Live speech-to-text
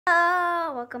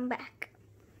Welcome back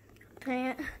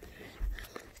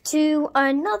to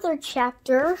another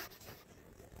chapter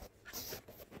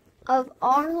of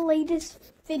our latest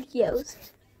videos.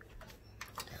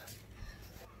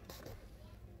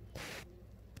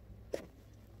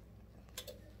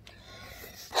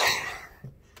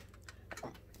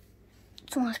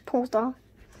 This one's pulled off.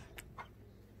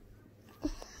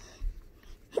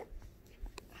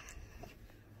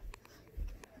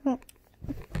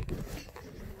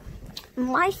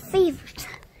 My favorite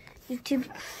YouTube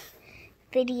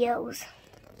videos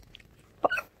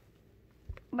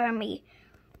by me.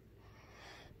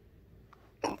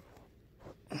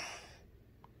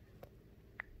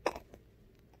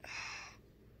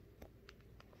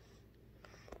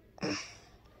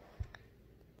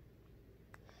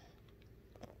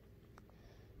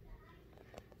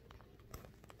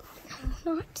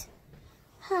 Not.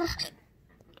 All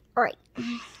right.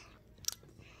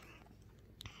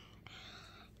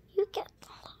 You get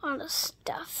a lot of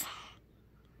stuff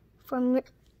from your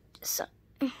son.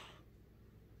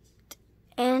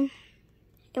 And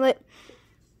anyway,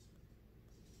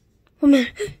 1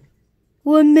 million.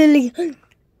 1 million.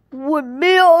 1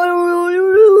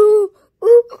 million.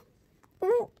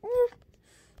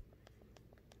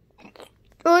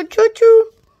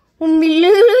 Choo-choo. 1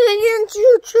 million.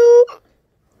 Choo-choo.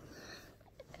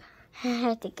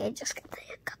 I think I just got the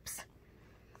hiccups.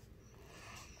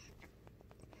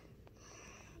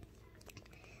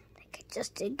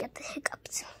 Just to get the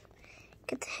hiccups.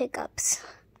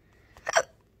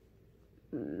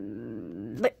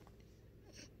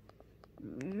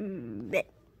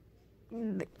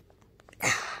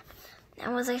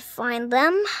 Now as I find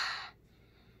them,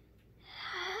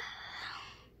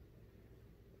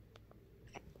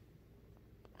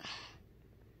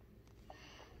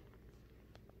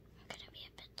 I'm gonna be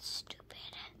a bit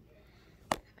stupid.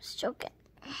 I'm just joking.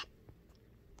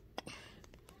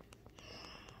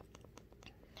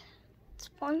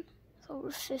 One with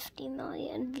over 50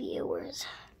 million viewers.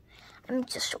 I'm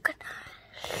just joking.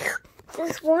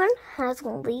 This one has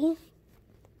only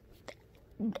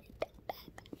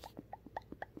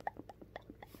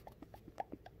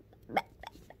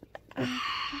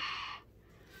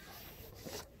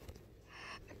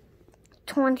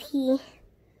 20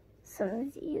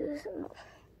 some views.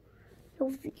 No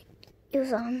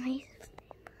views on my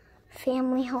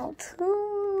family haul too.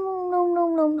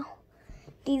 No.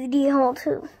 DVD haul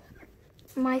too.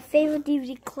 My favorite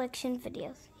DVD collection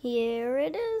videos. Here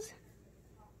it is.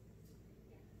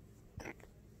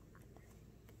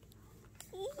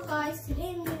 Guys,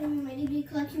 today I'm doing my DVD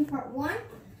collection part 1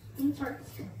 and part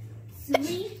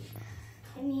 3.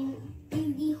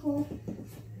 DVD haul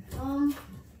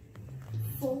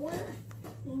 4.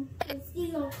 It's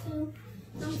DVD haul 2.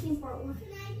 I'm seeing part 1.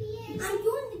 I'm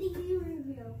doing the DVD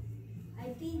review. I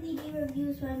DVD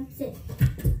reviews when I'm sick.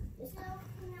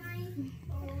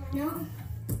 No.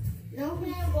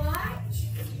 Can I watch?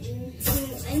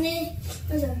 And then,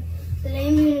 today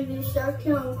I'm going to do Shark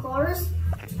Tale and Cars.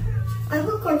 I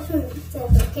put cartoons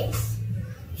in the case.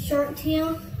 Shark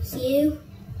Tale, it's you.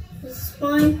 The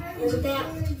spine and the back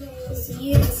is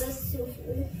you. That's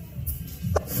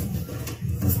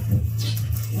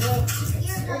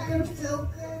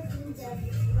Joker.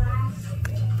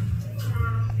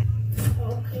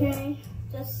 Okay,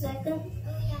 just a second.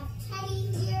 Teddy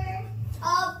here.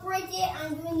 Bridget,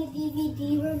 I'm doing a DVD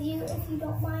review if you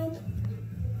don't mind.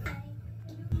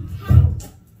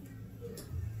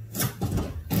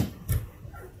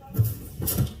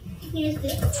 Here's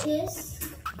this.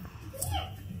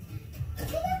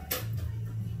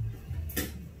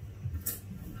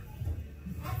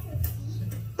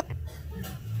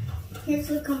 Here's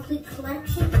the complete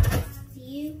collection. It's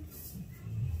you.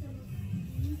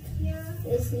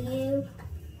 It's you.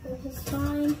 There's his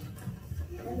spine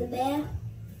and the back.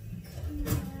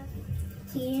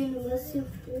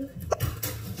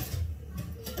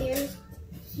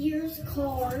 Here's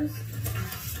Cars.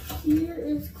 Here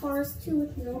is Cars 2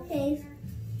 with no case.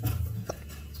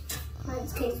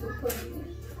 Mine's case we'll put in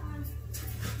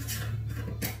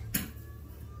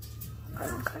there.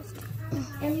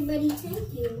 Everybody,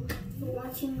 thank you for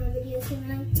watching my video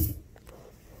tonight.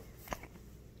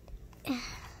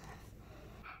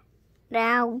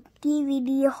 Now,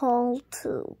 DVD haul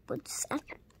 2, which is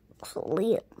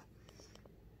actually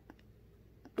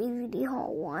DVD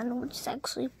haul 1, which is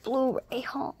actually Blu-ray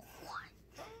haul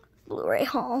 1. Blu-ray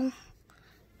haul.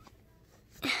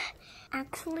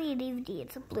 Actually, a DVD,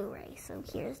 it's a Blu-ray, so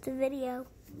here's the video.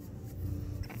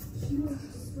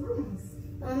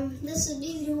 This is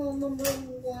DVD haul number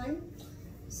 1.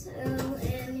 So,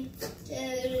 and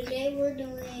today we're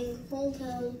doing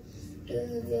Hotel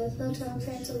The Hotel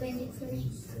Transylvania 3.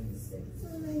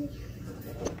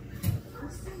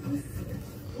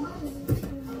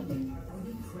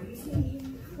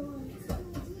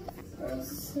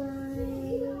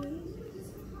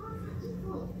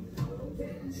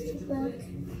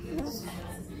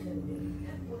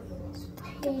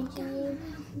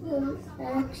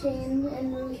 Action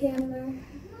and the camera.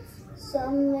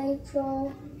 Some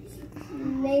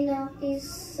may not be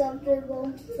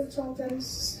suitable for children.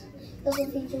 Special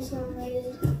features are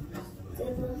rated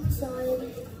in the side.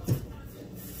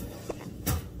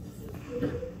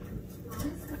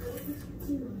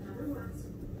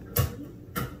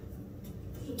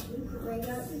 Right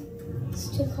up. It's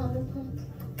too comic book.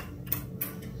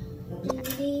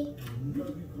 DVD.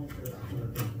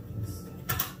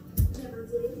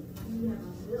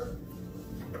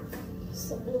 It's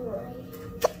the Blu-ray.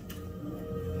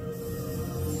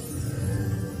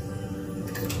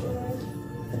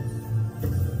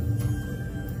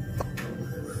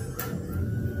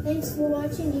 Thanks for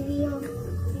watching DVD.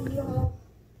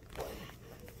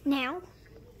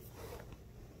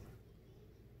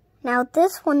 Now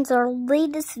this one's our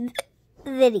latest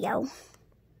video.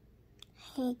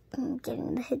 Hey, I'm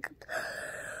getting the hiccups.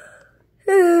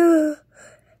 I'm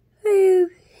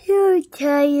so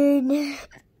tired.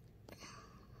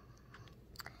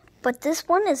 But this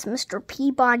one is Mr.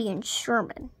 Peabody and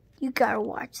Sherman. You gotta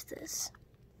watch this.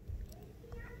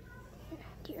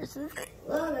 Here's the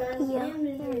Well guys, I'm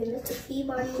Mr.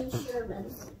 Peabody and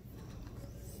Sherman.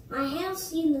 I have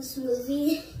seen this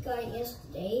movie, got it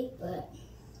yesterday, but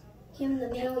it came in the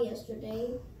mail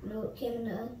yesterday. No, it came in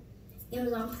the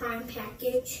Amazon Prime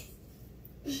package.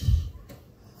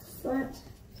 Front,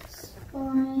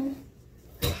 spine,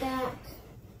 back,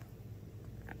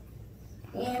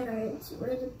 and it's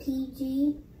rated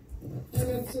PG, and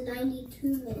it's 92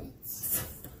 minutes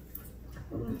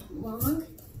long.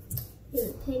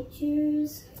 Here's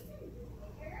pictures.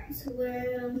 This is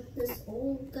where this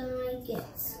old guy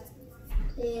gets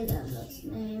played. I don't know his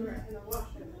name.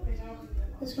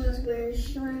 This one's where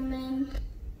Sherman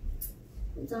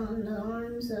is on the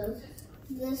arms of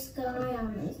this guy. I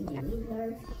don't know his name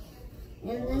either.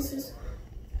 And this is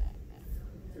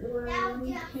where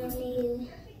Penny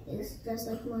is dressed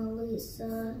like Mona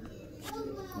Lisa.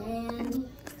 And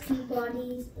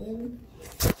Peabody's in.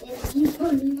 And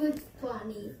Peabody looks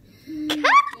funny. And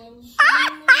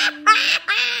Sherman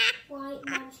quite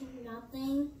much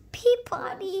nothing.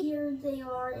 Peabody. Here they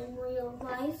are in real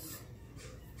life.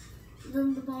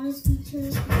 Then the bonus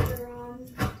features,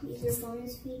 these are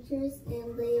bonus features,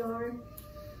 and they are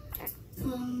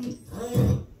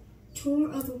a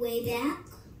tour of the way back,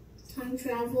 time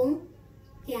travel,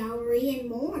 gallery, and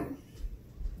more.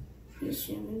 Here's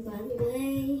Sherman, by the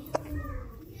way.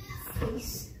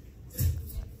 Face.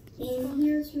 And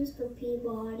here's Mr.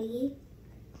 Peabody.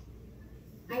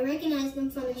 I recognize them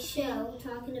from the show,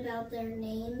 talking about their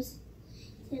names.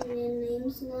 And their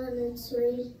names, one is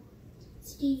rated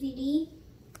DVD,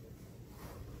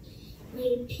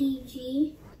 rated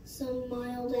PG, some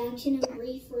mild action and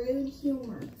brief rude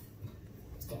humor.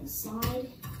 Let's get inside.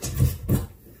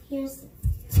 Here's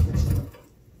the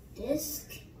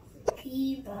disc,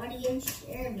 Peabody and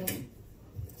Sherman.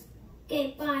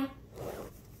 Okay, bye.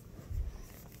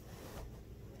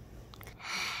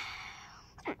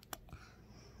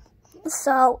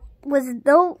 So, were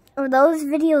those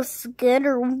videos good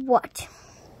or what?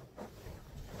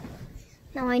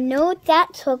 Now, I know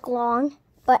that took long,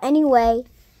 but anyway,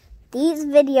 these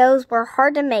videos were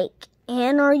hard to make,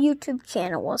 and our YouTube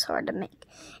channel was hard to make.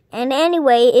 And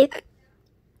anyway,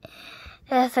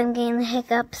 if I'm getting the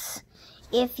hiccups,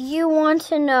 if you want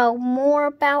to know more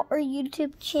about our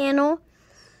YouTube channel,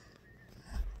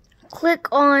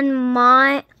 click on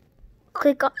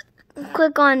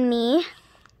me.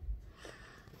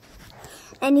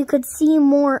 And you could see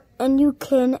more, and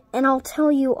I'll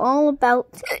tell you all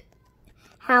about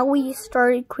how we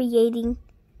started creating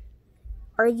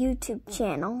our YouTube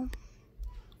channel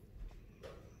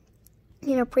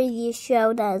in a previous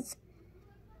show.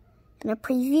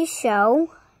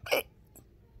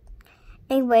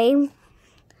 Anyway,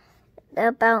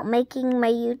 about making my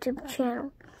YouTube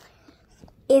channel.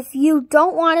 If you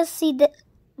don't want to see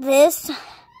this,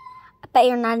 I bet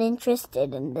you're not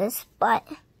interested in this, but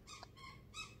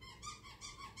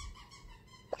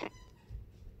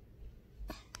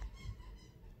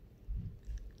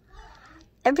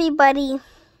everybody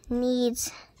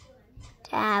needs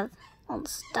to have all the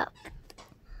stuff.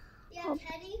 You have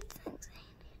Teddy?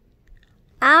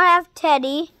 I don't have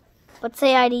Teddy, but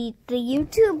say I need the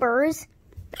YouTubers.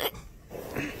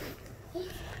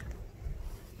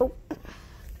 Oh.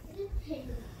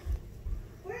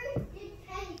 Where did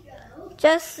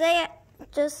Just say it.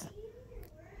 Just